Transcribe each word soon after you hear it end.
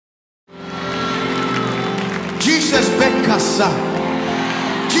Jesus Kasa.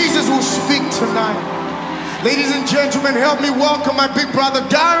 Jesus will speak tonight. Ladies and gentlemen, help me welcome my big brother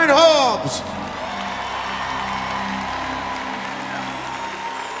Darwin Hobbs.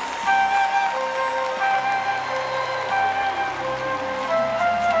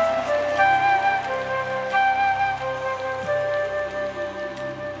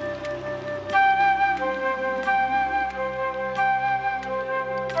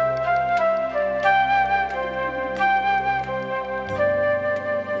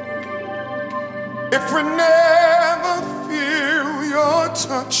 If we never feel your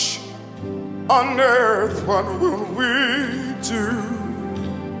touch on earth, what will we do?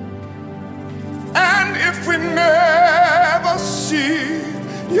 And if we never see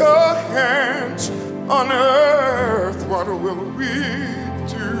your hands on earth, what will we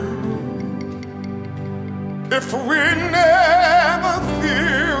do? If we never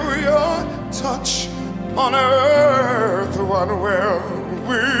feel your touch on earth, what will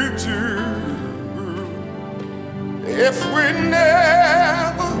we do? If we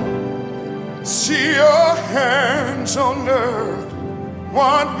never see your hands on earth,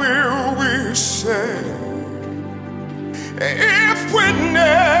 what will we say? If we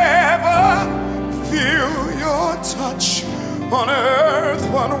never feel your touch on earth,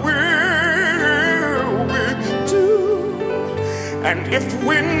 what will we do? And if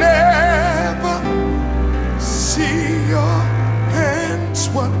we never see your hands,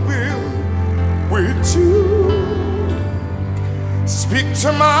 what will we do? Speak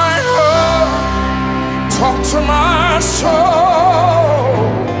to my heart, talk to my soul.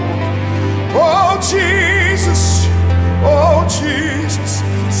 Oh Jesus,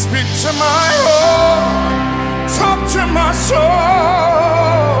 speak to my heart, talk to my soul.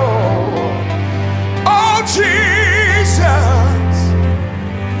 Oh Jesus,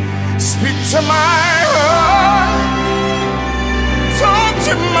 speak to my heart, talk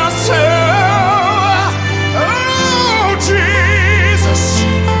to my soul. Oh Jesus,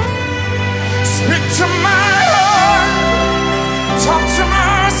 speak to my heart, talk to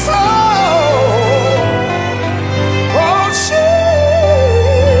my soul. Oh Jesus,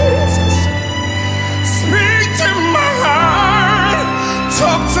 speak to my heart,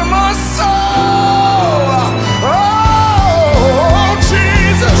 talk to my soul. Oh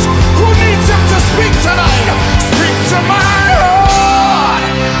Jesus, who needs him to speak tonight? Speak to my heart,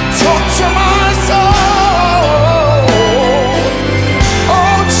 talk to my soul.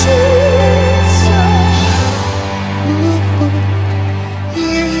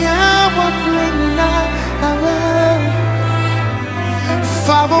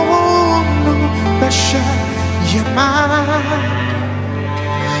 Bɛhyɛ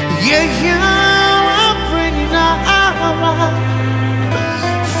yɛhia abrɛ nyinaa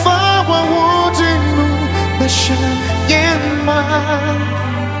fa w'awɔde no bɛhyɛ yɛma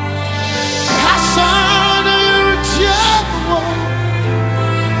Kasa na yɛretie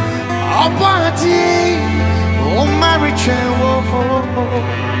Ɔbɔɔ adeɛ meretwɛn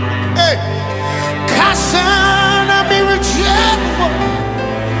Kasa na meretie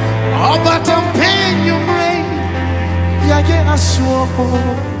Ɔbaatanpa anwumerɛ yayɛ asoɔ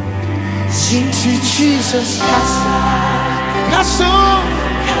Into Jesus Kasa Kasa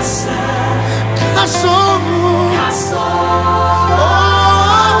Kasa Kasa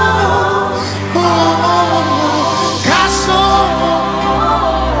Kasa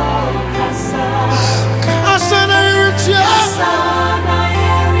Kasa Kasa na yɛretie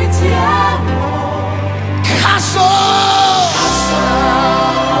Kasa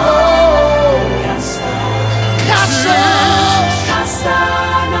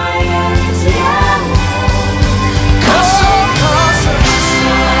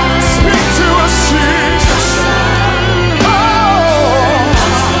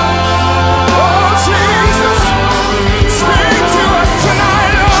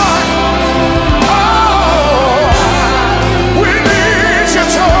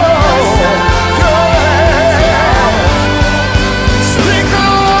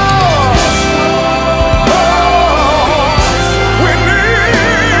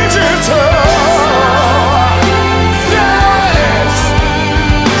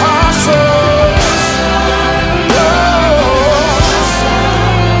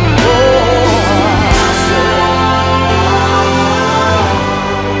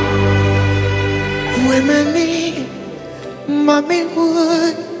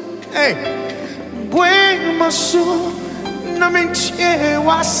Bring my soul, na mentie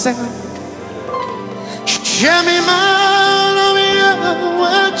wasa. Shemi mana mi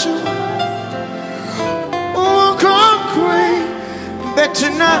awachu, o concrete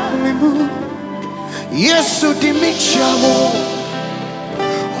better na mi bu. Yesu dimichawo,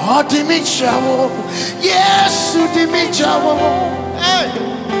 oh dimichawo, Yesu dimichawo, hey,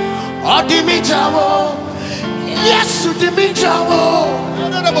 oh dimichawo, Yesu dimichawo,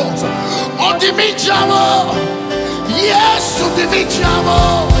 oh dimichawo, Yesu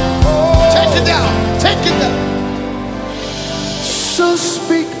dimichawo. Take it down, take it down. So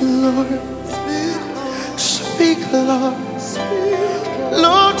speak, Lord, speak, Lord,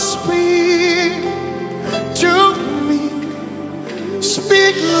 Lord, speak to me.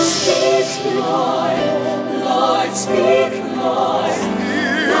 Speak, Lord. Speak, Lord. Lord, speak, Lord.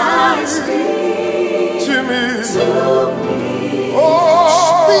 Lord, speak to me. Oh,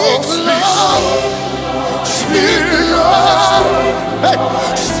 Speak, Lord. Speak, Lord. Hey,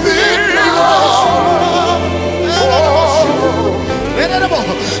 speak, Lord.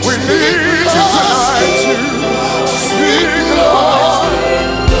 We need you tonight to speak, Lord.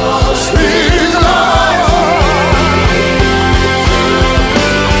 Speak, Lord.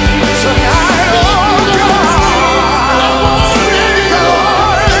 Tonight, oh God, speak,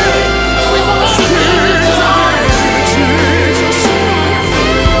 Lord. Speak tonight, Jesus.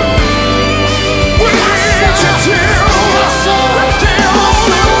 We need you till the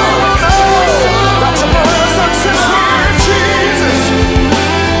only one knows that your presence is here, Jesus.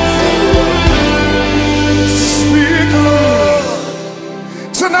 Speak, Lord.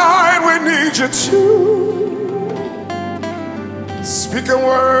 Tonight we need you to speak a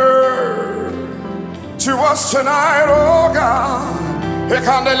word to us tonight, oh God.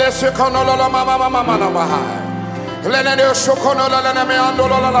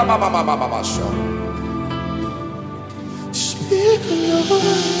 Speak, Lord.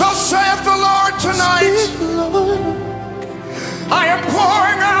 Thus saith the Lord tonight, Speak, Lord. I am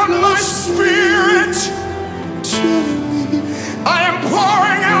pouring out my spirit. I am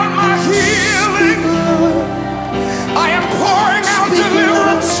pouring out my healing. I am pouring out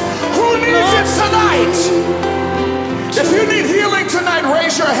deliverance. Who needs it tonight? If you need healing tonight,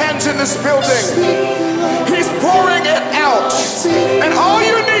 raise your hands in this building. He's pouring it out. And all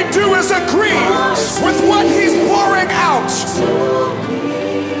you need to do is agree with what he's pouring out.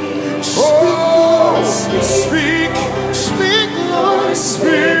 Oh, speak, Speak, Lord.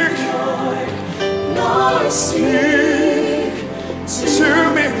 speak, Lord, speak to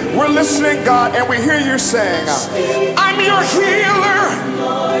me. We're listening, God, and we hear you saying, I'm your healer.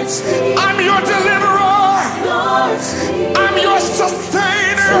 Lord, speak. I'm your deliverer. Lord, speak I'm your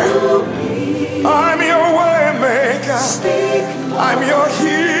sustainer. to me. I'm your way maker. Speak, I'm your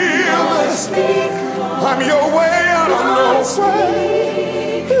healer. speak, I'm your way out of no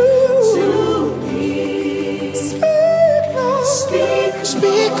way. to me. Speak, Lord. Speak,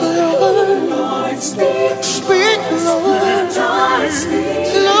 Speak, Lord. Lord, speak. Speak, Lord. Lord, speak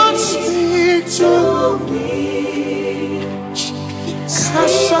Lord, speak to me.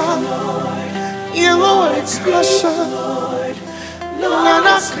 Kasa. You are Kasa.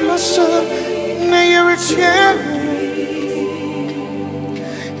 Nana Kasa. May you return.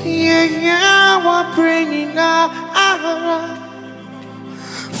 Yeah, we're bringing out.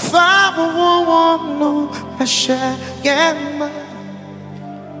 Father, no, bɛhyɛ, yeah,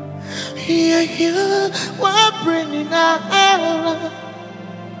 we're bringing out.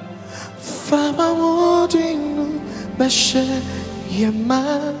 Father, no, bɛhyɛ,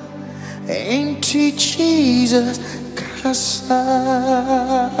 ain't Jesus, Kasa.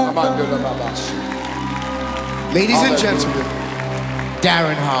 Ladies and gentlemen,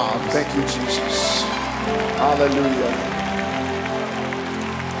 Darwin Hobbs. Thank you, Jesus. Hallelujah.